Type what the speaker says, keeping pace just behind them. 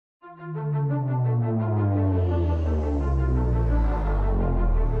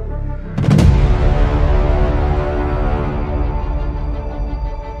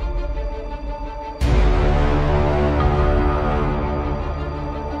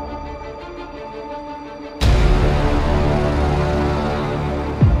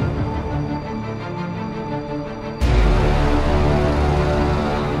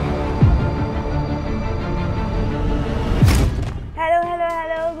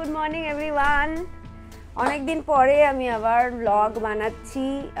অনেক দিন পরে আমি আবার ব্লগ বানাচ্ছি,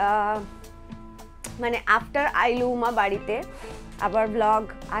 মানে আফটার আইলুমা বাড়িতে আবার ব্লগ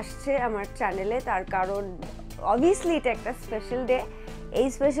আসছে আমার চ্যানেলে। তার কারণ অবভিয়াসলি এটা একটা স্পেশাল ডে। এই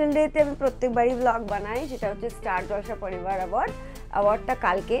স্পেশাল ডেতে আমি প্রত্যেকবারই ব্লগ বানাই, সেটা হচ্ছে স্টার জলসা পরিবার অ্যাওয়ার্ডটা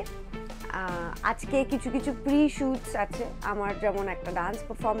কালকে। আজকে কিছু কিছু প্রি শুটস আছে আমার, যেমন একটা ডান্স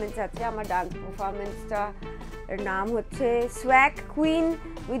পারফরমেন্স আছে। আমার ডান্স পারফরমেন্সটা নাম হচ্ছে swag queen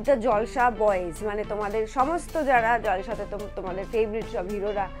with the Jalsha boys, মানে তোমাদের সমস্ত যারা জলসাতে তোমাদের ফেভারিট সব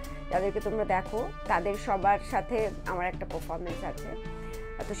হিরোরা যাদেরকে তোমরা দেখো তাদের সবার সাথে আমার একটা পারফরমেন্স আছে।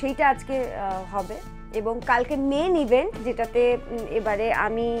 তো সেইটা আজকে হবে। এবং কালকে মেন ইভেন্ট, যেটাতে এবারে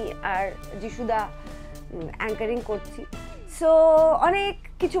আমি আর যিশুদা অ্যাঙ্কারিং করছি। সো অনেক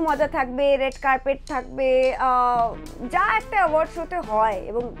কিছু মজা থাকবে, রেড কার্পেট থাকবে, যা একটা অ্যাওয়ার্ড শোতে হয়।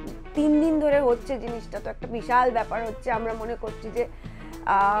 এবং 3 দিন ধরে হচ্ছে জিনিসটা, তো একটা বিশাল ব্যাপার হচ্ছে। আমরা মনে করছি যে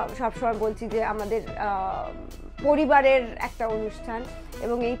সবসময় বলছি যে আমাদের পরিবারের একটা অনুষ্ঠান,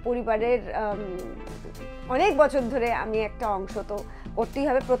 এবং এই পরিবারের অনেক বছর ধরে আমি একটা অংশ, তো করতেই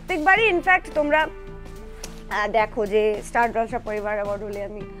হবে প্রত্যেকবারই। ইনফ্যাক্ট তোমরা দেখো যে স্টার জলসা পরিবার অ্যাওয়ার্ড হলে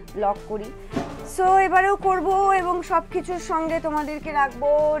আমি ব্লগ করি, সো এবারেও করব। এবং সব কিছুর সঙ্গে তোমাদেরকে রাখবো,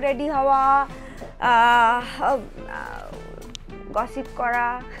 রেডি হওয়া, গসিপ করা।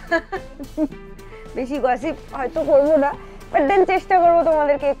 বেশি গসিপ হয়তো করবো না, বাট দেন চেষ্টা করবো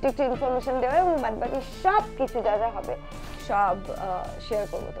তোমাদেরকে একটু একটু ইনফরমেশন দেওয়া, এবং বাদ বাকি সব কিছু যা যা হবে সব শেয়ার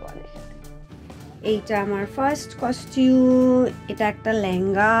করবো তোমাদের সাথে। এইটা আমার ফার্স্ট কস্টিউম, এটা একটা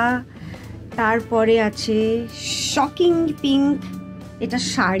লেহেঙ্গা। তারপরে আছে শকিং পিঙ্ক, এটা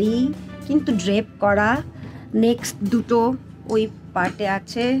শাড়ি কিন্তু ড্রেপ করা। নেক্সট দুটো ওই পার্টে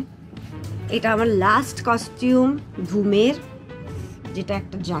আছে। এটা আমার লাস্ট কস্টিউম ধুমের, যেটা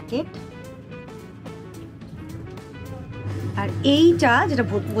একটা জ্যাকেট। আর এইটা যেটা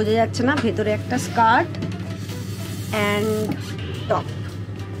বোঝা যাচ্ছে না, ভেতরে একটা skirt and top.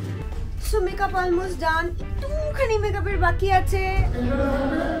 So makeup almost done, একটুখানি মেকআপের বাকি আছে।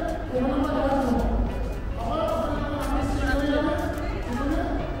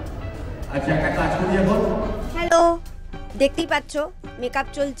 হ্যালো, দেখতেই পাচ্ছ মেকআপ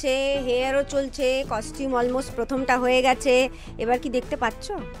চলছে, হেয়ারও চলছে, কস্টিউম অলমোস্ট প্রথমটা হয়ে গেছে। এবার কি দেখতে পাচ্ছ?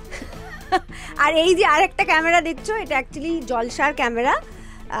 আর এই যে আরেকটা ক্যামেরা দেখছো, এটা অ্যাকচুয়ালি জলসার ক্যামেরা।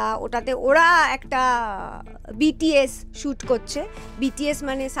 ওটাতে ওরা একটা বিটিএস শ্যুট করছে। বিটিএস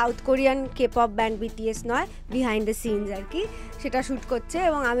মানে south Korean K pop band BTS নয়, বিহাইন্ড দ্য সিনস আর কি, সেটা শ্যুট করছে।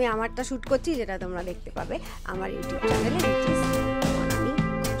 এবং আমি আমারটা শ্যুট করছি, যেটা তোমরা দেখতে পাবে আমার ইউটিউব চ্যানেলে, মনামি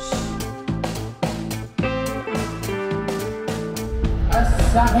ঘোষ।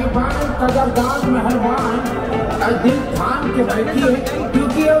 साहिबान कदरदान मेहरबान दिल थाम के बैठिए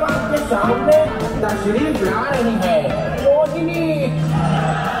क्योंकि अब आपके सामने तशरीफ ला रही है मोहिनी।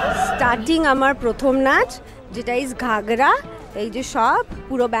 স্টার্টিং আমার প্রথম নাচ, যেটা ইজ ঘাগরা। এই যে সব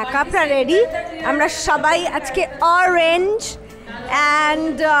পুরো ব্যাকআপটা রেডি, আমরা সবাই আজকে অরেঞ্জ।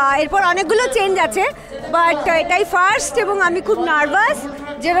 অ্যান্ড এরপর অনেকগুলো চেঞ্জ আছে, বাট এটাই ফার্স্ট এবং আমি খুব নার্ভাস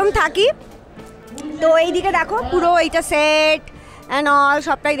যেরকম থাকি। তো এইদিকে দেখো পুরো এইটা সেট অ্যান্ড অল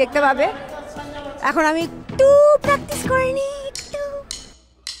সবটাই দেখতে পাবে। এখন আমি একটু প্র্যাকটিস করে নিই, একটু।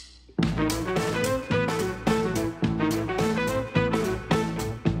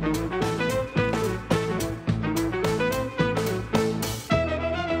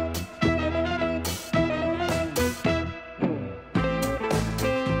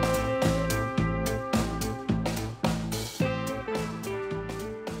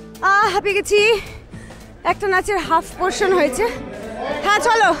 হাঁপিয়ে গেছি, একটা নাচের হাফ পোর্শন হয়েছে। হ্যাঁ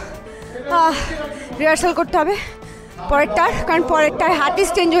চলো রিহার্সাল করতে হবে পরেরটার, কারণ পরেরটায়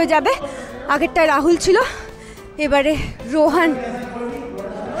আর্টিস্ট চেঞ্জ হয়ে যাবে। আগেরটায় রাহুল ছিল, এবারে রোহান।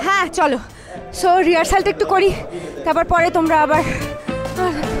 হ্যাঁ চলো, সো রিহার্সালটা একটু করি, তারপর পরে তোমরা আবার।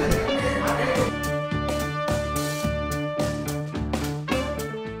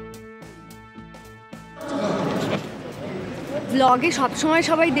 ব্লগে সবসময়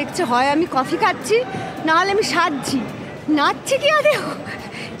সবাই দেখছে হয় আমি কফি খাচ্ছি, নাহলে আমি সাজছি। নাচছি কি আরে,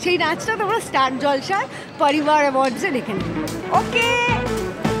 সেই নাচটা তোমরা স্টার জলসার পরিবার অ্যাওয়ার্ডসে দেখে নেবে। ওকে,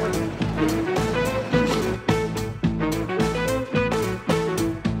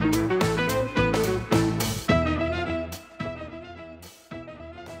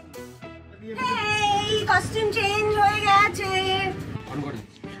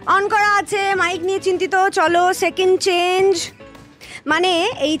 অন করা আছে, মাইক নিয়ে চিন্তিত। চলো সেকেন্ড চেঞ্জ, মানে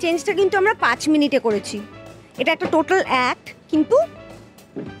এই চেঞ্জটা কিন্তু আমরা 5 মিনিটে করেছি। এটা একটা টোটাল অ্যাক্ট, কিন্তু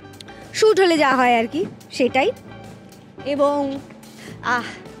শ্যুট হলে যা হয় আর কি সেটাই। এবং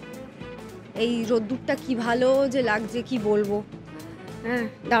এই রোদ্দুরটা কি ভালো যে লাগছে, কি বলবো, হ্যাঁ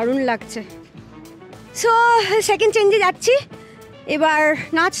দারুণ লাগছে। সো সেকেন্ড চেঞ্জে যাচ্ছি। এবার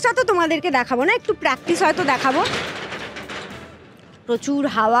নাচটা তো তোমাদেরকে দেখাবো না, একটু প্র্যাকটিস হয়তো দেখাবো। প্রচুর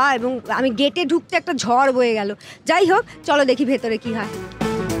হাওয়া এবং আমি গেটে ঢুকতে একটা ঝড় বয়ে গেল। যাই হোক, চলো দেখি ভেতরে কি হয়।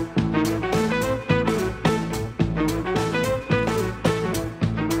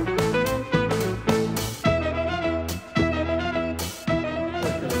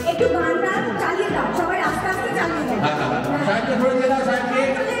 একটু গানটা চালিয়ে দাও, সবাই আস্তে আস্তে চালিয়ে দাও।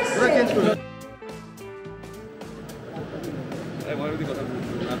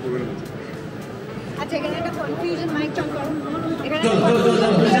 আচ্ছা, এখানে একটা কনফিউশন, মাইক অন করো। এখানে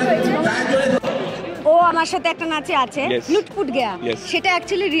ও আমার সাথে একটা নাচে আছে, লুটপুট গেয়া। সেটা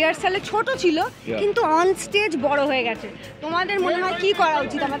অ্যাকচুয়ালি রিহার্সালে ছোট ছিল, কিন্তু অন স্টেজ বড় হয়ে গেছে। তোমাদের মনে হয় কি করা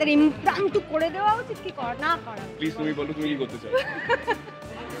উচিত? আমাদের ইমপ্রাম্পটু করে দেওয়া উচিত কি না করা? প্লিজ তুমি বলো তুমি কি করতে চাও।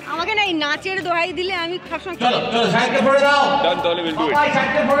 আমাকে না এই নাচের দোহাই দিলে আমি সবসময় চলো চলো সাইডে পড়ে দাও। ডান, তাহলে উইল ডু ইট।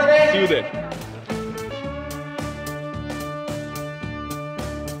 সাইডে পড়ে দে। C you there.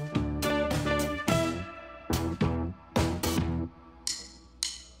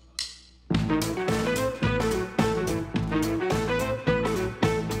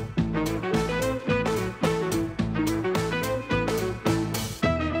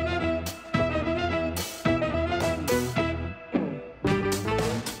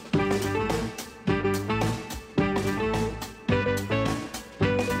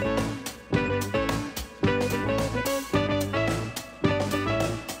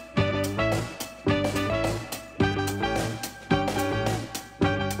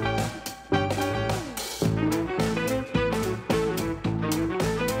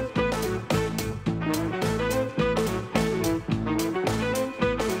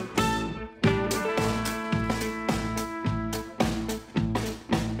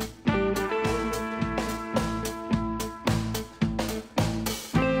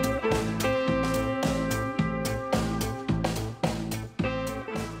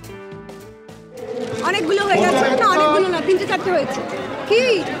 অনেকগুলো হয়ে গেছে না, অনেকগুলো না, 3-4টে হয়েছে। কি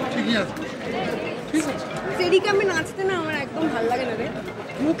ঠিকই আছে, ঠিক আছে। সেদিকে নাচতে না আমার একদম ভালো লাগে না রে,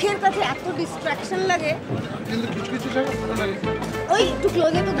 মুখের কাছে এত ডিস্ট্রাকশন লাগে। কিন্তু কিছু কিছু জায়গা ভালো লাগে। ওই একটু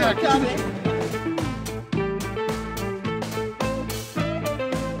ক্লোজে তো ধরতে হবে।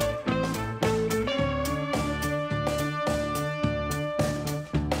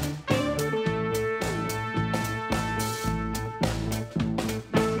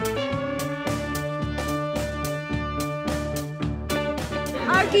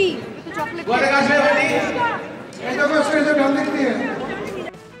 আর কি চকলেট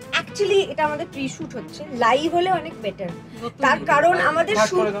অ্যাকচুয়ালি এটা আমাদের প্রি শুট হচ্ছে, লাইভ হলে অনেক বেটার। তার কারণ আমাদের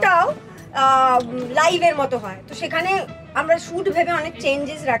শুটটাও লাইভের মতো হয়, তো সেখানে আমরা শুট ভেবে অনেক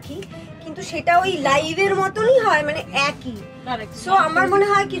চেঞ্জেস রাখি, কিন্তু সেটা ওই লাইভের মতনই হয়, মানে একই। সো আমার মনে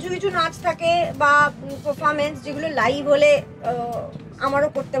হয় কিছু কিছু নাচ থাকে বা পারফরমেন্স যেগুলো লাইভ হলে আমারও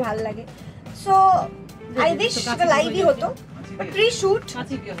করতে ভালো লাগে। সো আই উইশ এটা লাইভই হতো। প্রি শুট,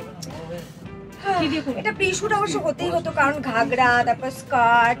 এটা প্রি শুট অবশ্য হতেই হতো, কারণ ঘাগরা, তারপর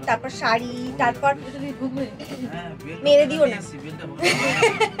স্কার্ট, তারপর শাড়ি, তারপর মেরে দিও না,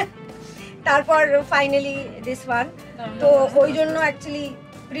 তারপর ফাইনালি দিস ওয়ান। তো ওই জন্য অ্যাকচুয়ালি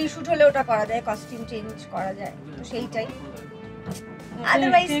প্রি শুট হলে ওটা করা যায়, কস্টিউম চেঞ্জ করা যায়, তো সেইটাই।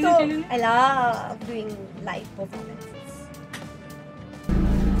 আদারওয়াইজ তো I love doing live performance.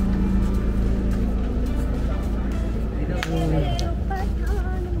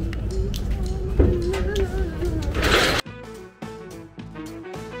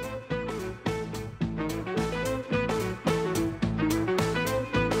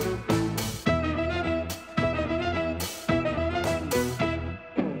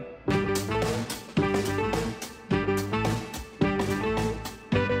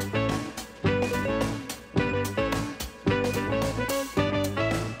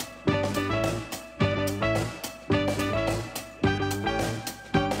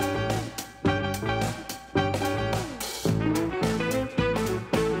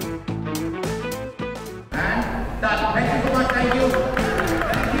 Thank you so much. Thank you.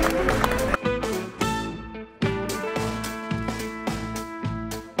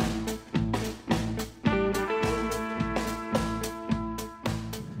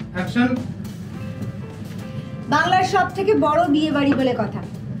 Action. বাংলার সব থেকে বড় বিয়ে বাড়ি বলে কথা,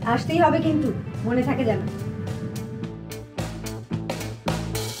 আসতেই হবে কিন্তু, মনে থাকে যেন।